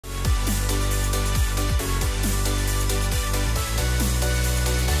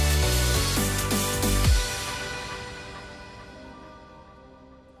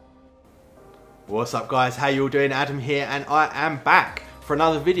What's up guys, how you all doing? Adam here and I am back for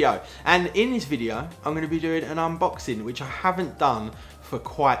another video. And in this video, I'm going to be doing an unboxing, which I haven't done for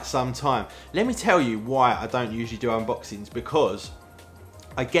quite some time. Let me tell you why I don't usually do unboxings, because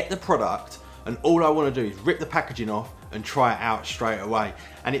I get the product and all I want to do is rip the packaging off and try it out straight away.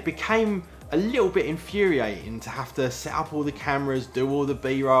 And it became a little bit infuriating to have to set up all the cameras, do all the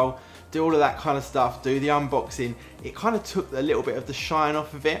B-roll, do all of that kind of stuff, do the unboxing. It kind of took a little bit of the shine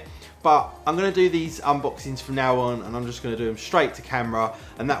off of it. But I'm going to do these unboxings from now on, and I'm just going to do them straight to camera,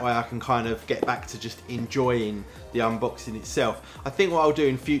 and that way I can kind of get back to just enjoying the unboxing itself. I think what I'll do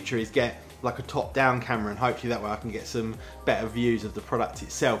in future is get like a top-down camera, and hopefully that way I can get some better views of the product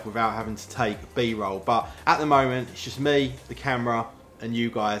itself without having to take B-roll. But at the moment, it's just me, the camera, and you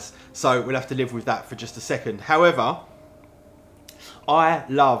guys, so we'll have to live with that for just a second. However, I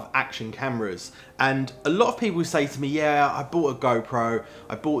love action cameras, and a lot of people say to me, yeah, I bought a GoPro,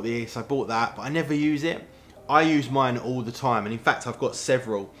 I bought this, I bought that, but I never use it. I use mine all the time, and in fact I've got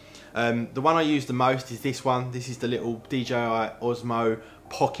several. The one I use the most is this one. This is the little DJI Osmo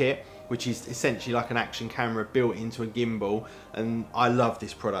Pocket, which is essentially like an action camera built into a gimbal, and I love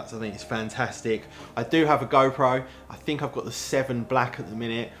this product. I think it's fantastic. I do have a GoPro. I think I've got the 7 Black at the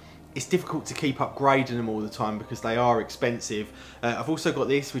minute. It's difficult to keep upgrading them all the time because they are expensive. I've also got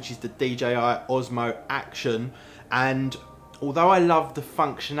this, which is the DJI Osmo Action, and although I love the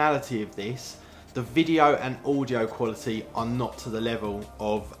functionality of this, the video and audio quality are not to the level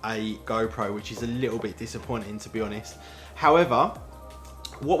of a GoPro, which is a little bit disappointing, to be honest. However,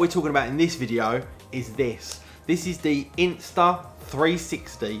 what we're talking about in this video is this. This is the Insta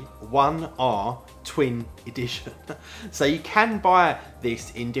 360 1R Twin Edition. So you can buy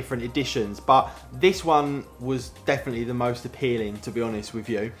this in different editions, but this one was definitely the most appealing, to be honest with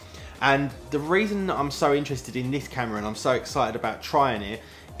you. And the reason that I'm so interested in this camera and I'm so excited about trying it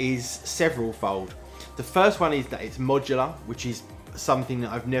is several-fold. The first one is that it's modular, which is something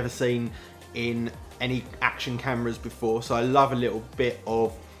that I've never seen in any action cameras before, so I love a little bit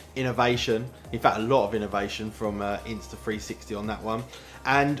of innovation, in fact a lot of innovation from Insta 360 on that one.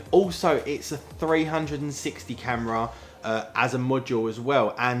 And also it's a 360 camera as a module as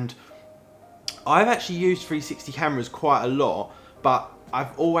well, and I've actually used 360 cameras quite a lot, but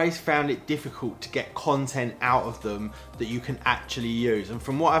I've always found it difficult to get content out of them that you can actually use. And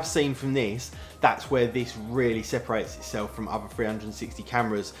from what I've seen from this, that's where this really separates itself from other 360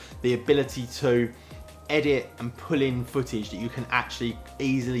 cameras. The ability to edit and pull in footage that you can actually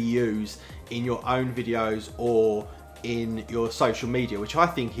easily use in your own videos or in your social media, which I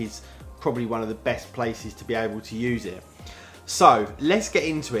think is probably one of the best places to be able to use it. So let's get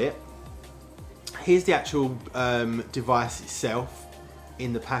into it. Here's the actual device itself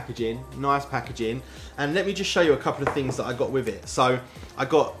in the packaging, nice packaging, and let me just show you a couple of things that I got with it. So I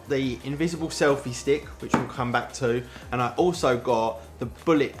got the invisible selfie stick, which we'll come back to, and I also got the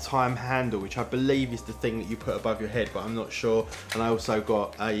bullet time handle, which I believe is the thing that you put above your head, but I'm not sure, and I also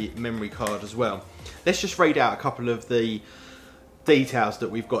got a memory card as well. Let's just read out a couple of the details that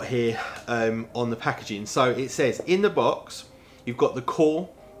we've got here on the packaging. So it says, in the box, you've got the core,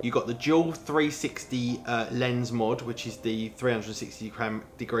 you've got the dual 360 lens mod, which is the 360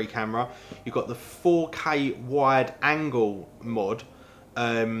 degree camera. You've got the 4K wide angle mod.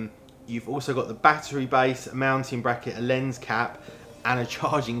 You've also got the battery base, a mounting bracket, a lens cap, and a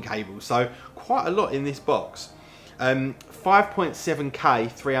charging cable. So quite a lot in this box.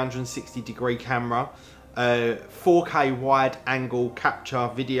 5.7K 360 degree camera, 4K wide angle capture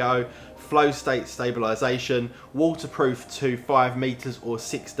video, flow state stabilization, waterproof to 5 meters or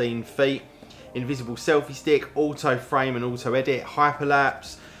 16 feet, invisible selfie stick, auto frame and auto edit,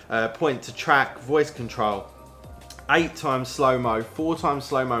 hyperlapse, point to track, voice control, 8 times slow-mo, 4 times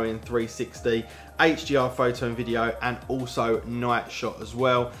slow-mo in 360, HDR photo and video, and also night shot as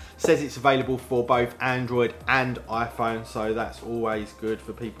well. Says it's available for both Android and iPhone, so that's always good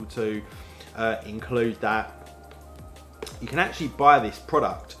for people to include that. You can actually buy this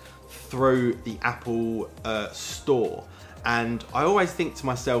product through the Apple store, and I always think to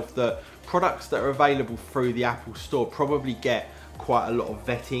myself that products that are available through the Apple store probably get quite a lot of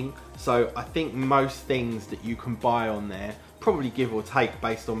vetting. So I think most things that you can buy on there, probably give or take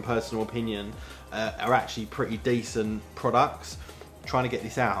based on personal opinion, are actually pretty decent products. Trying to get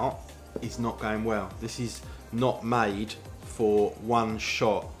this out is not going well. This is not made for one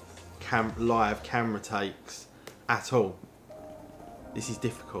shot live camera takes at all. This is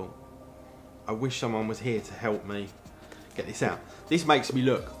difficult. I wish someone was here to help me get this out. This makes me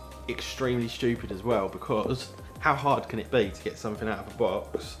look extremely stupid as well, because how hard can it be to get something out of a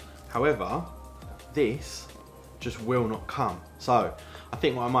box? However, this just will not come. So I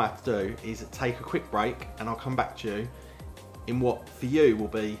think what I might have to do is take a quick break, and I'll come back to you in what for you will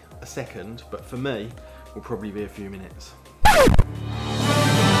be a second, but for me will probably be a few minutes.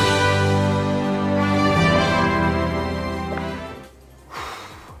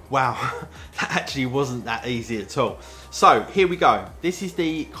 Wow, that actually wasn't that easy at all. So here we go. This is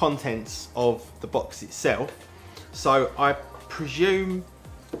the contents of the box itself. So I presume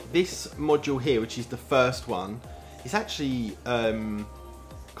this module here, which is the first one, is actually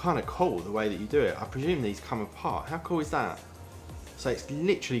kind of cool the way that you do it. I presume these come apart. How cool is that? So it's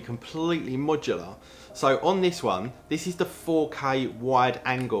literally completely modular. So on this one, this is the 4K wide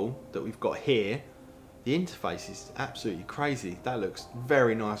angle that we've got here. The interface is absolutely crazy. That looks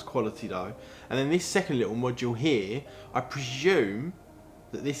very nice quality though. And then this second little module here, I presume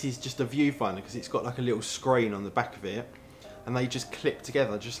that this is just a viewfinder because it's got like a little screen on the back of it, and they just clip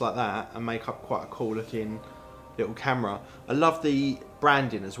together just like that and make up quite a cool looking little camera. I love the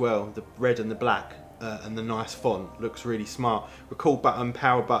branding as well, the red and the black and the nice font, looks really smart. Record button,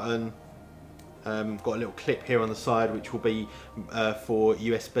 power button, got a little clip here on the side which will be for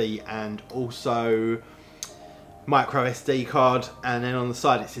USB and also micro SD card, and then on the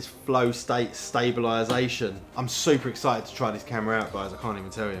side it says flow state stabilization. I'm super excited to try this camera out, guys, I can't even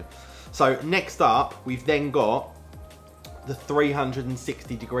tell you. So next up we've then got the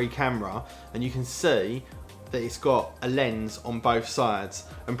 360 degree camera, and you can see that it's got a lens on both sides,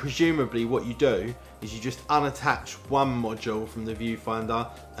 and presumably what you do is you just unattach one module from the viewfinder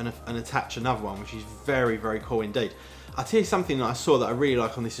and attach another one, which is very, very cool indeed. I'll tell you something that I saw that I really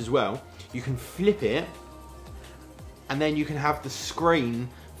like on this as well. You can flip it and then you can have the screen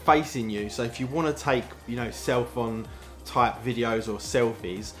facing you. So if you want to take, you know, cell phone type videos or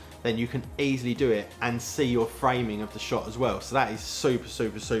selfies, then you can easily do it and see your framing of the shot as well. So that is super,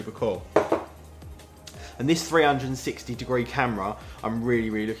 super, super cool. And this 360 degree camera, I'm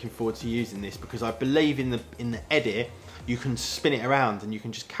really, really looking forward to using this, because I believe in the edit, you can spin it around and you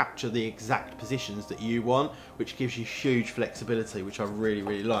can just capture the exact positions that you want, which gives you huge flexibility, which I really,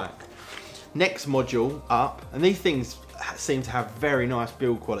 really like. Next module up, and these things seem to have very nice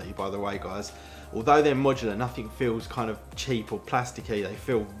build quality, by the way, guys. Although they're modular, nothing feels kind of cheap or plasticky. They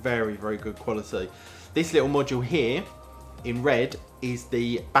feel very, very good quality. This little module here in red is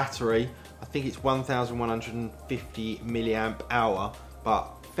the battery. I think it's 1150 milliamp hour,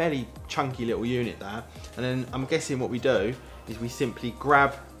 but fairly chunky little unit there. And then I'm guessing what we do is we simply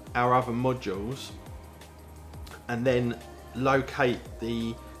grab our other modules and then locate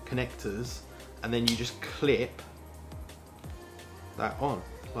the connectors, and then you just clip that on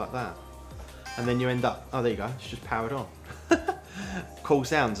like that, and then you end up, oh there you go, it's just powered on. Cool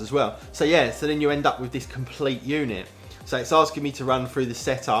sounds as well. So yeah, so then you end up with this complete unit. So it's asking me to run through the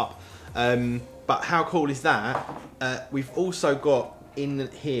setup. But how cool is that? We've also got in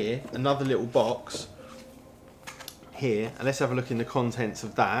here another little box here, and let's have a look in the contents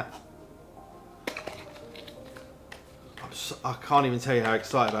of that. I can't even tell you how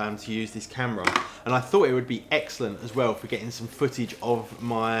excited I am to use this camera, and I thought it would be excellent as well for getting some footage of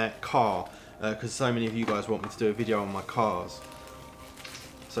my car, because so many of you guys want me to do a video on my cars.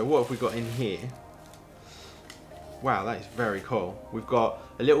 So what have we got in here? Wow, that is very cool. We've got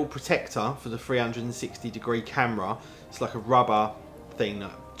a little protector for the 360 degree camera. It's like a rubber thing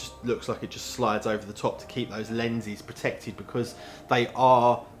that just looks like it just slides over the top to keep those lenses protected, because they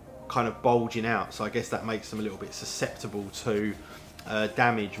are kind of bulging out. So I guess that makes them a little bit susceptible to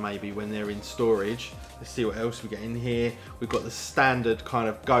damage maybe when they're in storage. Let's see what else we get in here. We've got the standard kind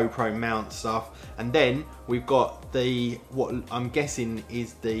of GoPro mount stuff, and then we've got the, what I'm guessing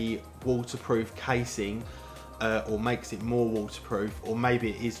is the waterproof casing, or makes it more waterproof, or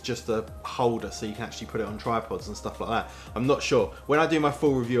maybe it is just a holder so you can actually put it on tripods and stuff like that. I'm not sure. When I do my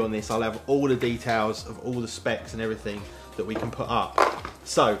full review on this, I'll have all the details of all the specs and everything that we can put up.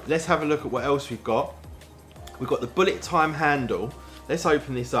 So let's have a look at what else we've got. We've got the bullet time handle. Let's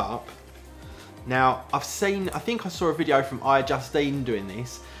open this up. Now I've seen, I think I saw a video from iJustine doing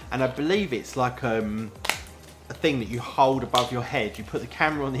this, and I believe it's like a thing that you hold above your head. You put the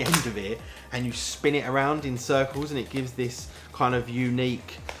camera on the end of it and you spin it around in circles, and it gives this kind of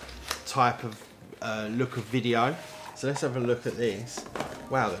unique type of look of video. So let's have a look at this.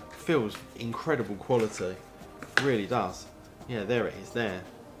 Wow, it feels incredible quality. It really does. Yeah, there it is there.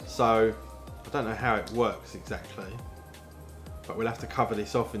 So I don't know how it works exactly, but we'll have to cover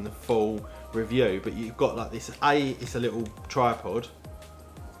this off in the full review. But you've got like this, it's a little tripod,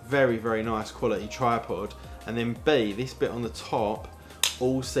 very, very nice quality tripod. And then B, this bit on the top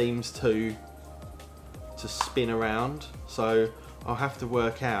all seems to spin around. So I'll have to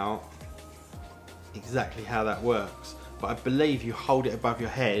work out exactly how that works. but I believe you hold it above your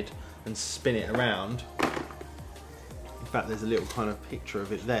head and spin it around. In fact, there's a little kind of picture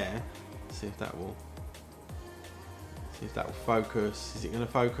of it there. See if that will focus. Is it going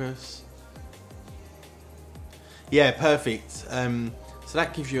to focus? Yeah, perfect. So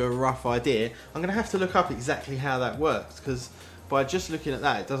that gives you a rough idea. I'm going to have to look up exactly how that works, because by just looking at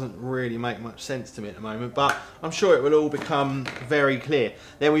that, it doesn't really make much sense to me at the moment, but I'm sure it will all become very clear.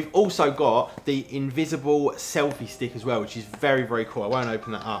 Then we've also got the invisible selfie stick as well, which is very, very cool. I won't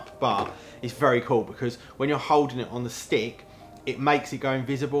open that up, but it's very cool because when you're holding it on the stick, it makes it go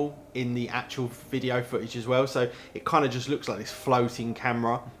invisible in the actual video footage as well. So it kind of just looks like this floating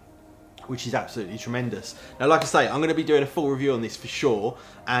camera, which is absolutely tremendous. Now, like I say, I'm going to be doing a full review on this for sure,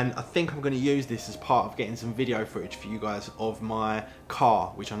 and I think I'm going to use this as part of getting some video footage for you guys of my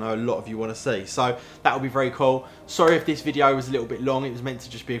car, which I know a lot of you want to see. So that will be very cool. Sorry if this video was a little bit long. It was meant to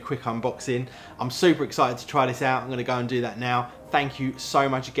just be a quick unboxing. I'm super excited to try this out. I'm going to go and do that now. Thank you so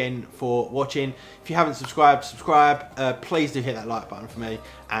much again for watching. If you haven't subscribed, subscribe. Please do hit that like button for me,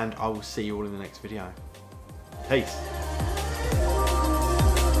 and I will see you all in the next video. Peace.